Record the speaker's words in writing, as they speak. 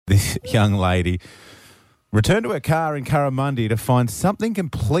this young lady returned to her car in Curramundi to find something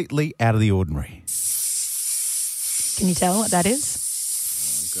completely out of the ordinary. Can you tell what that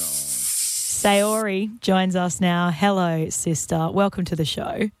is? Oh, God. Sayori joins us now. Hello, sister. Welcome to the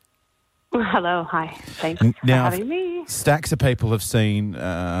show. Hello, hi. Thanks for having me. Stacks of people have seen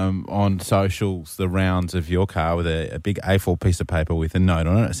on socials the rounds of your car with a big A4 piece of paper with a note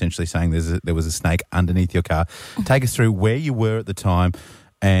on it, essentially saying there was a snake underneath your car. Take us through where you were at the time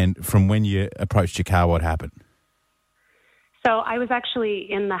and from when you approached your car, what happened? So I was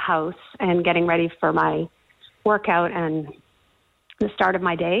actually in the house and getting ready for my workout and the start of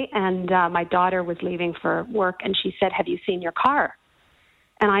my day, and my daughter was leaving for work, and she said, "Have you seen your car?"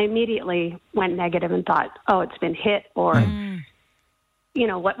 And I immediately went negative and thought, oh, it's been hit or, you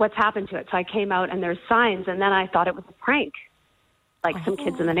know, what's happened to it. So I came out and there's signs, and then I thought it was a prank, like some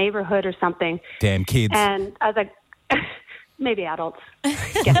kids in the neighborhood or something. Damn kids. And I was like, maybe adults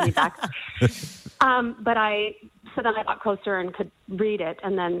get me back. So then I got closer and could read it.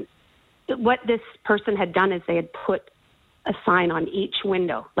 And then what this person had done is they had put a sign on each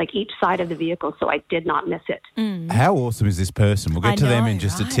window, like each side of the vehicle, so I did not miss it. How awesome is this person? We'll get to them in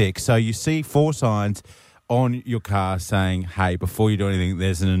just right? a tick. So you see 4 signs on your car saying, hey, before you do anything,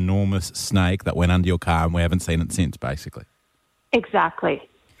 there's an enormous snake that went under your car and we haven't seen it since, basically. Exactly.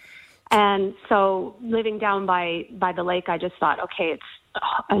 And so living down by the lake, I just thought, okay, it's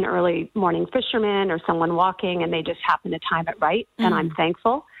an early morning fisherman or someone walking, and they just happened to time it right, and I'm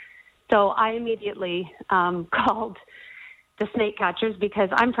thankful. So I immediately called the snake catchers because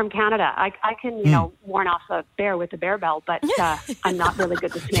I'm from Canada. I can, warn off a bear with a bear bell, but I'm not really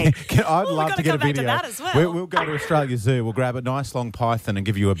good with snakes. I'd love to get a video. That as well. We'll go to Australia Zoo. We'll grab a nice long python and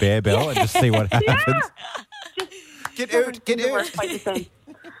give you a bear bell and just see what happens. Get out. Quite the same.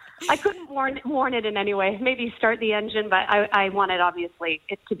 I couldn't warn it in any way. Maybe start the engine, but I wanted, obviously,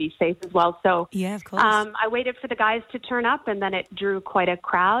 it to be safe as well. So yeah, of course. I waited for the guys to turn up, and then it drew quite a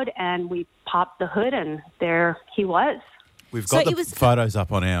crowd, and we popped the hood, and there he was. We've got photos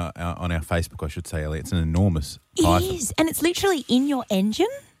up on our Facebook, I should say, Ellie. It's an enormous python. It is, and it's literally in your engine?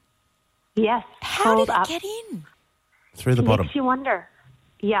 Yes. How did it get in? Through the bottom. It makes you wonder.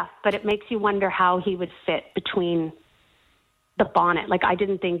 Yeah, but it makes you wonder how he would fit between the bonnet. Like, I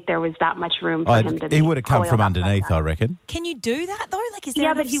didn't think there was that much room for him to be. He would have come from coiled up underneath, like that. I reckon. Can you do that, though? Like, is there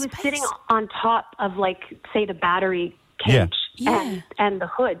Yeah, enough but he was space? sitting on top of, like, say, the battery cage and the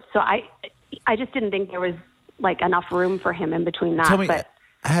hood. So I just didn't think there was, like, enough room for him in between that. Tell me, but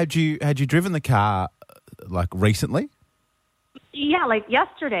had you driven the car, like, recently? yeah, like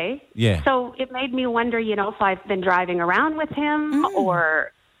yesterday. Yeah. So it made me wonder, if I've been driving around with him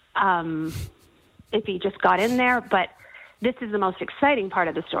or if he just got in there. But this is the most exciting part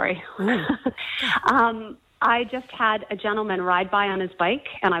of the story. I just had a gentleman ride by on his bike,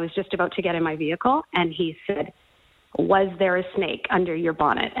 and I was just about to get in my vehicle, and he said, "Was there a snake under your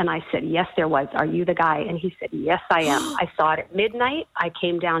bonnet?" And I said, "Yes, there was. Are you the guy?" And he said, "Yes, I am. I saw it at midnight. I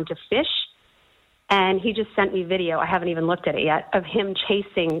came down to fish." And he just sent me video, I haven't even looked at it yet, of him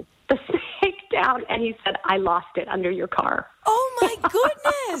chasing the snake down. And he said, "I lost it under your car." Oh, my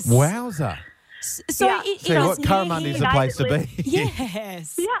goodness. Wowza. So Yeah. it See was what, Curramundi's the Guys place to that be.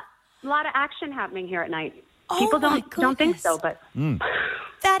 Yes. Yeah, a lot of action happening here at night. Oh, People my don't think so, goodness. but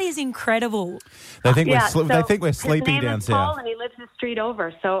That is incredible. They think so they think we're his sleeping name down is Paul, south. and he lives the street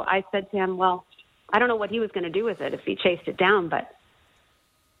over. So I said to him, "Well, I don't know what he was going to do with it if he chased it down, but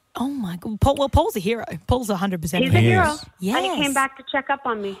Oh, my God. Paul's a hero. Paul's 100% he's a He hero." is. Yes. And he came back to check up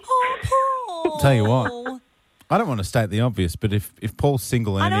on me. Oh, Paul. Tell you what. I don't want to state the obvious, but if Paul's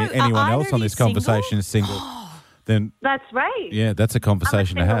single and I know, anyone are else either on of this you single? conversation is single, then That's right. yeah, that's a I'm a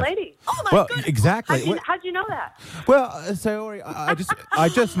conversation to single have. lady. Oh, my Well, goodness. exactly. How'd you know that? Well, so Ori, I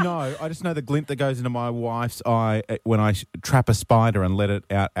just know the glint that goes into my wife's eye when I trap a spider and let it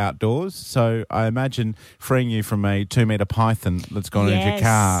outdoors. So I imagine freeing you from a 2-meter python that's gone into your Yes.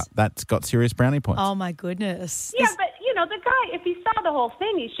 car, that's got serious brownie points. Oh, my goodness. Yeah, but the guy, if he saw the whole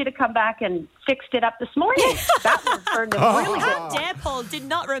thing, he should have come back and fixed it up this morning. That would have burned him really How good. dare Paul did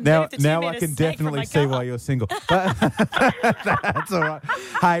not remove the 2 now I meter can snake from my definitely see car. why you're single. But that's all right.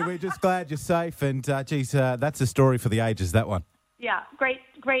 Hey, we're just glad you're safe, and that's a story for the ages. That one. Yeah, great,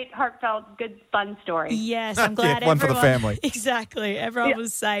 heartfelt, good, fun story. Yes, I'm glad one for the everyone... family. Exactly. Everyone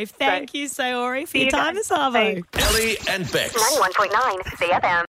was safe. Thank you, Sayori, for See your you time guys. this Arvo. Thanks. Ellie and Bex. 91.9 CFM.